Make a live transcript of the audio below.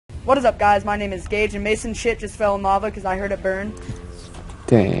What is up, guys? My name is Gage, and Mason shit just fell in lava because I heard it burn.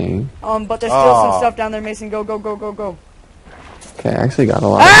 Dang. But there's still some stuff down there, Mason. Go, go, go, go, go. Okay, I actually got a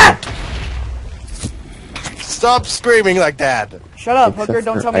lot. Stop screaming like that! Shut up, hooker.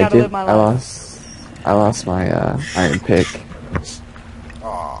 Don't tell me how to live my life. I lost my iron pick.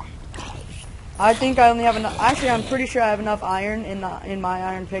 Aw. I think I only have enough. Actually, I'm pretty sure I have enough iron in my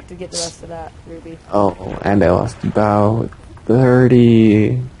iron pick to get the rest of that ruby. Oh, and I lost about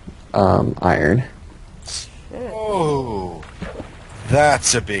 30 iron. Shit. Oh,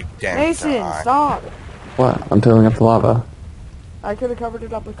 that's a big damn Mason, die. stop! What? I'm filling up the lava. I could have covered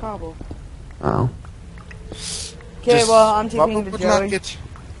it up with cobble. Oh. Okay, well, I'm TPing to would not Joey. get...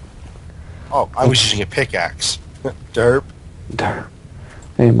 Oh, I was using a pickaxe. Derp. Darn.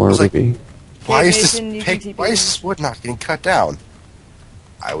 Hey, more like- ruby. Why is Mason, you can this TP why is me. this wood not getting cut down?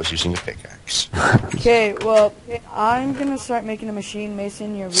 I was using a pickaxe. Okay, well, I'm gonna start making a machine.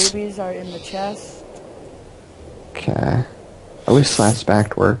 Mason, your rubies are in the chest. Okay. I wish slash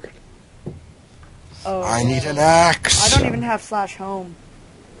back worked. Oh, I need an axe. I don't even have slash home.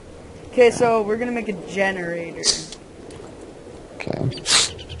 Okay, so we're gonna make a generator. Okay.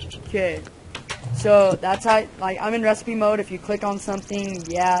 Okay, so that's how, like, I'm in recipe mode. If you click on something,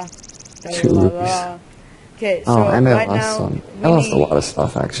 yeah. Two rubies. Okay, so Oh, and I right lost now, some. we I lost a need- lot of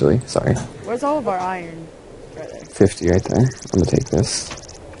stuff, actually. Sorry. Where's all of our iron? Right there. 50 right there. I'm gonna take this.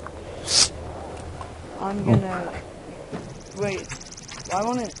 I'm gonna... Wait. I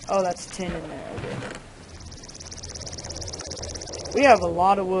want to... Oh, that's tin in there. Okay. We have a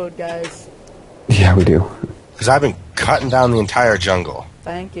lot of wood, guys. Yeah, we do. Because I've been cutting down the entire jungle.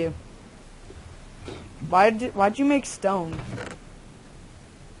 Thank you. Why'd you make stone?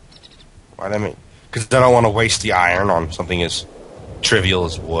 Why'd I mean? Because I don't want to waste the iron on something as trivial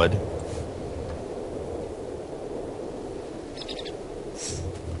as wood.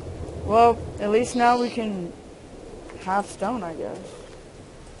 Well, at least now we can have stone, I guess.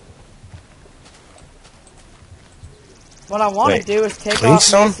 What I want to Wait, do is take clean off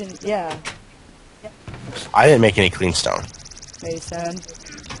stone? Mason. Yeah, I didn't make any clean stone. Mason.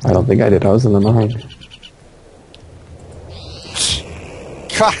 I don't think I did. I was in the mine.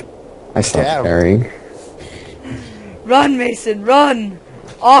 God, I stopped Damn. carrying. Run, Mason, run!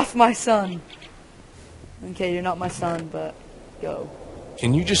 Off, my son. Okay, you're not my son, but go.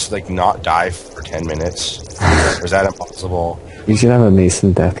 can you just like not die for 10 minutes? Or is that impossible? You should have a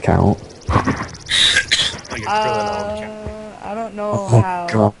Mason death count. Like a criminal count. I don't know Oh how.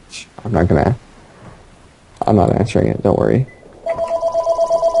 gosh. I'm not answering it. Don't worry.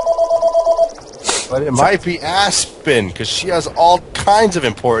 But it might be Aspen, because she has all kinds of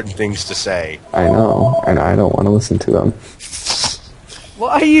important things to say. I know, and I don't want to listen to them.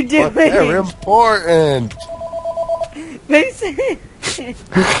 What are you But they're doing, important. Mason?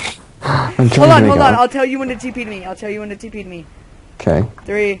 I'm trying Hold on, to make hold a- on. I'll tell you when to TP to me. I'll tell you when to TP to me. Okay.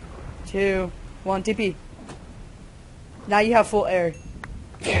 3, 2, 1, TP. Now you have full air.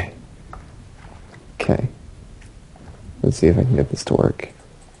 Okay. Let's see if I can get this to work.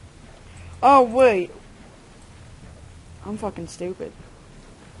 Oh, wait. I'm fucking stupid.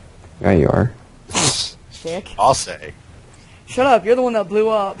 Yeah, you are. Dick. I'll say. Shut up. You're the one that blew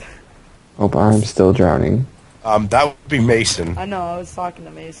up. Oh, but I'm still drowning. That would be Mason. I know. I was talking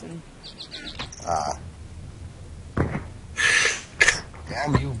to Mason.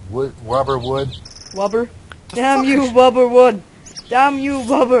 Damn you, wood, rubber wood. Wubber. Damn you, Wubber Wood. Damn you,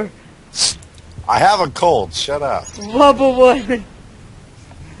 Wubber. I have a cold. Shut up. Wubber Wood.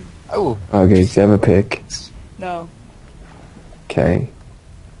 Oh, Okay, so you have a pick. No. Okay.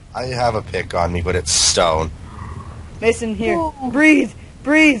 I have a pick on me, but it's stone. Mason, here. Breathe.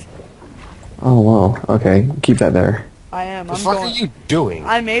 Breathe. Oh, wow. Okay, keep that there. I am. What the I'm fuck going. are you doing?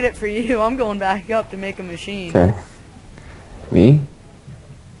 I made it for you. I'm going back up to make a machine. Okay. Me?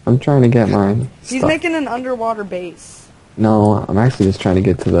 I'm trying to get mine. He's stuff. making an underwater base. No, I'm actually just trying to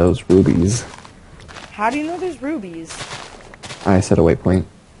get to those rubies. How do you know there's rubies? I set a waypoint.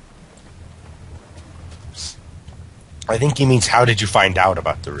 I think he means how did you find out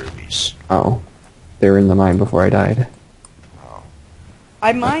about the rubies? Oh. They were in the mine before I died.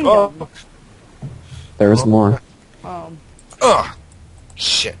 I mined Oh. them. There was more. Ugh.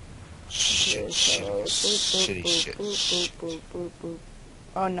 Shit. Shit, Okay, shit, so shitty shit.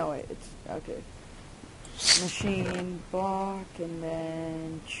 Oh no, wait, it's okay. Machine, block, and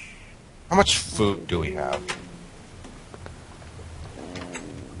then How much food do we have?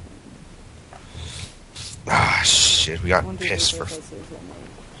 Ah, shit, we got 1, 2, 3, pissed 4, for... 5, 6,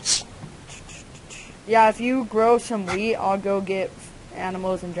 7, 8. Yeah, if you grow some wheat, I'll go get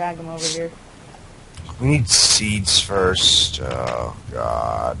animals and drag them over here. We need seeds first. Oh,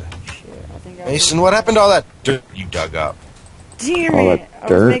 God. Shit, I think I Mason, what happened to all that dirt you dug up? Damn All it! that I was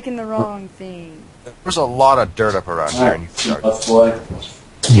dirt? making the wrong thing. There's a lot of dirt up around here, and you dug it. boy.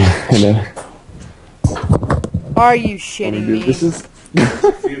 Yeah, and then Are you shitting me? this is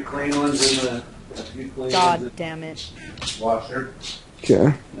A few clean ones in the. A few clean ones God in damn it. the washer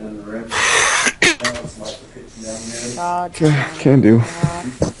okay. and the rim. That was like the kitchen down there. God Okay, damn it. can do.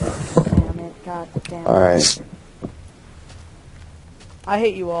 God damn it. God damn it. All right. I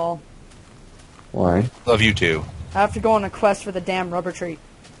hate you all. Why? Love you too. I have to go on a quest for the damn rubber tree.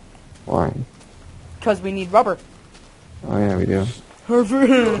 Why? Because we need rubber. Oh yeah, we do. What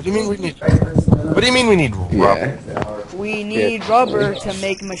do you mean we need? What do you mean we need rubber? Yeah. We need rubber to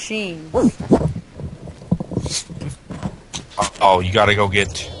make machines. Oh, you gotta go get.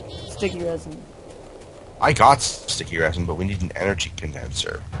 Sticky resin. I got sticky resin, but we need an energy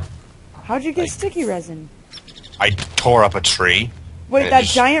condenser. How'd you get sticky resin? I tore up a tree. Wait, And it that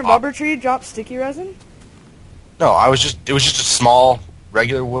just giant popped. rubber tree dropped sticky resin? No, it was just a small,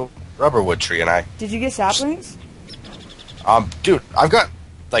 regular rubber wood tree, and Did you get saplings? dude, I've got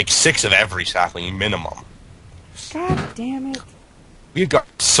like 6 of every sapling minimum. God damn it. We've got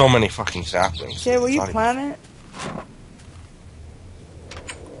so many fucking saplings. Jay, will It's you not even- plant it?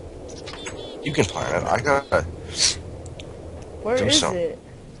 You can plant it. I got. Where Do is so. it?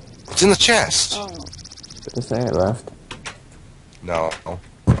 It's in the chest. Oh, Did I say I left? No,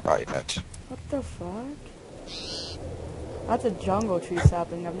 not yet. what the fuck? That's a jungle tree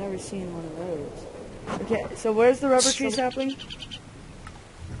sapling. I've never seen one of those. Okay, so where's the rubber tree sapling?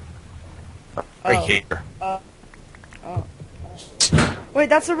 Right Oh. here. Wait,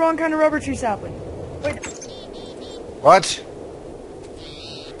 that's the wrong kind of rubber tree sapling. Wait, What?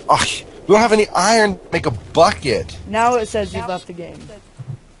 Oh, we don't have any iron to make a bucket. now it says you've left the game.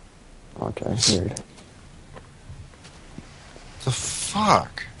 Okay, weird. The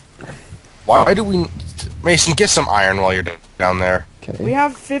fuck? Why do we... Mason, get some iron while you're down there. Okay. We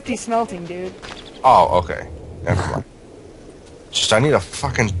have 50 smelting, dude. Oh, okay. Never mind. Just, I need a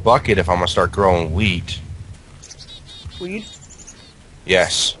fucking bucket if I'm gonna start growing wheat. Weed?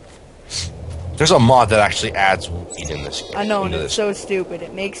 Yes. There's a mod that actually adds wheat in this game. I know, and into it's this. so stupid.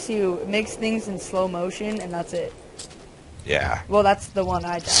 It makes things in slow motion, and that's it. Yeah. Well, that's the one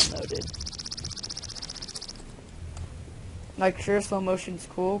I downloaded. Like, sure, slow motion's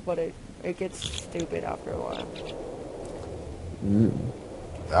cool, but it gets stupid after a while.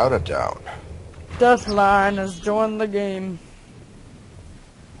 Without a doubt. Deathline has joined the game.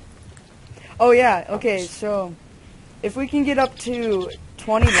 Oh yeah, okay, so if we can get up to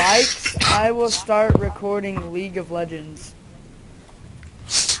 20 likes, I will start recording League of Legends.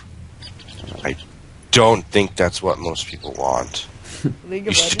 I don't think that's what most people want. League You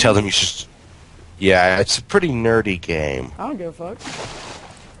of should Legends? tell them you should... Yeah, it's a pretty nerdy game. I don't give a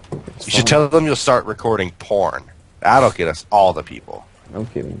fuck. You should tell them you'll start recording porn. That'll get us all the people. No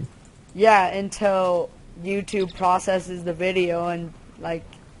kidding. Yeah, until YouTube processes the video and, like,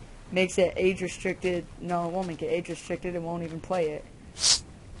 makes it age restricted. No, it won't make it age restricted. It won't even play it.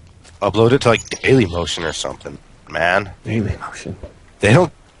 Upload it to like Dailymotion or something, man. Daily motion. They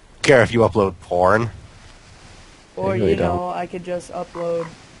don't care if you upload porn. Or, really you know, don't. I could just upload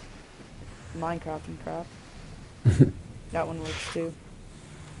Minecraft and crap. That one works too.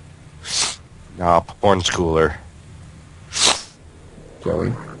 Nah, porn's cooler. Joey,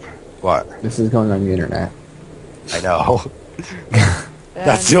 What? this is going on the internet. I know.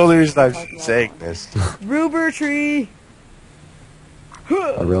 That's the only reason I'm saying this. Rubber tree!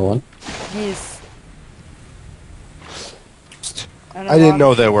 A real one? Yes. And a I didn't lot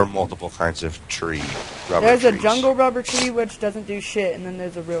know of- there were multiple kinds of tree rubber There's a trees. jungle rubber tree which doesn't do shit, and then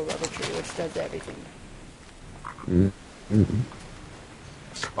there's a real rubber tree which does everything.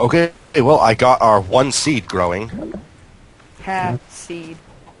 Okay, well, I got our one seed growing. Ha, seed.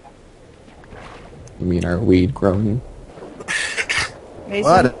 You mean our weed growing?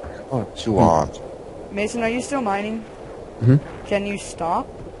 Mason, What you want? Mason, are you still mining? Mhm. Can you stop?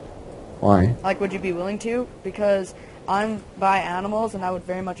 Why? Like, would you be willing to? Because I'm by animals, and I would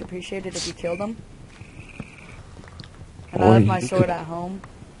very much appreciate it if you killed them. And I Or left my you sword could- at home.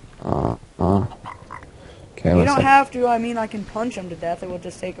 Okay, You let's don't have to. I mean, I can punch them to death. It will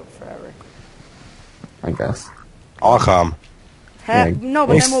just take forever. I guess. I'll come. Yeah, No,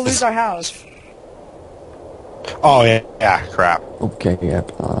 but then we'll lose our house. Oh, yeah, crap. Okay,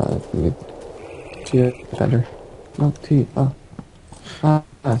 yep. T defender. No, T.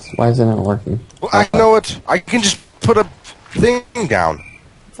 Yes. Why isn't it working? Well, I know it. I can just put a thing down.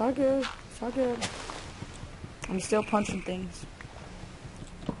 It's all good. It's all good. I'm still punching things.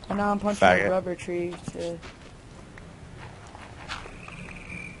 And now I'm punching Faggot. a rubber tree to...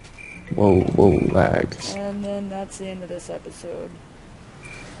 Whoa, lag. And then that's the end of this episode.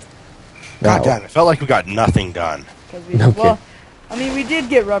 God Wow. damn, it felt like we got nothing done. 'Cause we, Okay. well, I mean, we did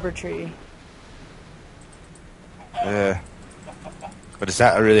get rubber tree. But is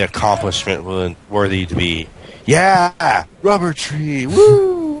that a really accomplishment worthy to be? Yeah! Rubber tree!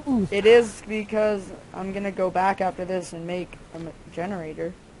 Woo! It is because I'm gonna go back after this and make a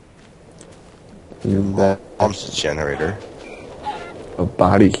generator. That Pumps the generator. a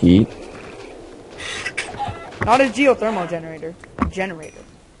body heat. Not a geothermal generator. A generator.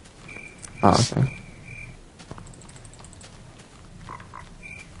 Oh, okay.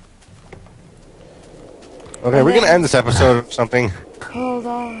 Okay, we're gonna end this episode with something. Hold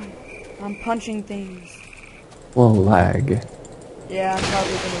on. I'm punching things. Whoa, lag. Yeah, I'm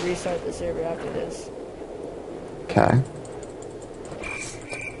probably gonna restart the server after this. Okay.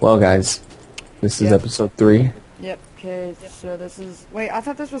 Well, guys, this is Yep. episode 3. Yep, okay, so this is... Wait, I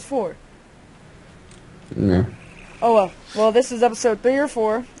thought this was 4. Yeah. Oh well. Well, this is episode 3 or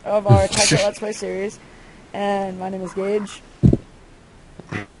 4 of our Tekkit Let's Play series. And my name is Gage.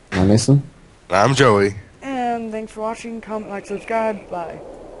 I'm Mason. I'm Joey. And thanks for watching. Comment, like, subscribe. Bye.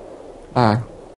 Bye.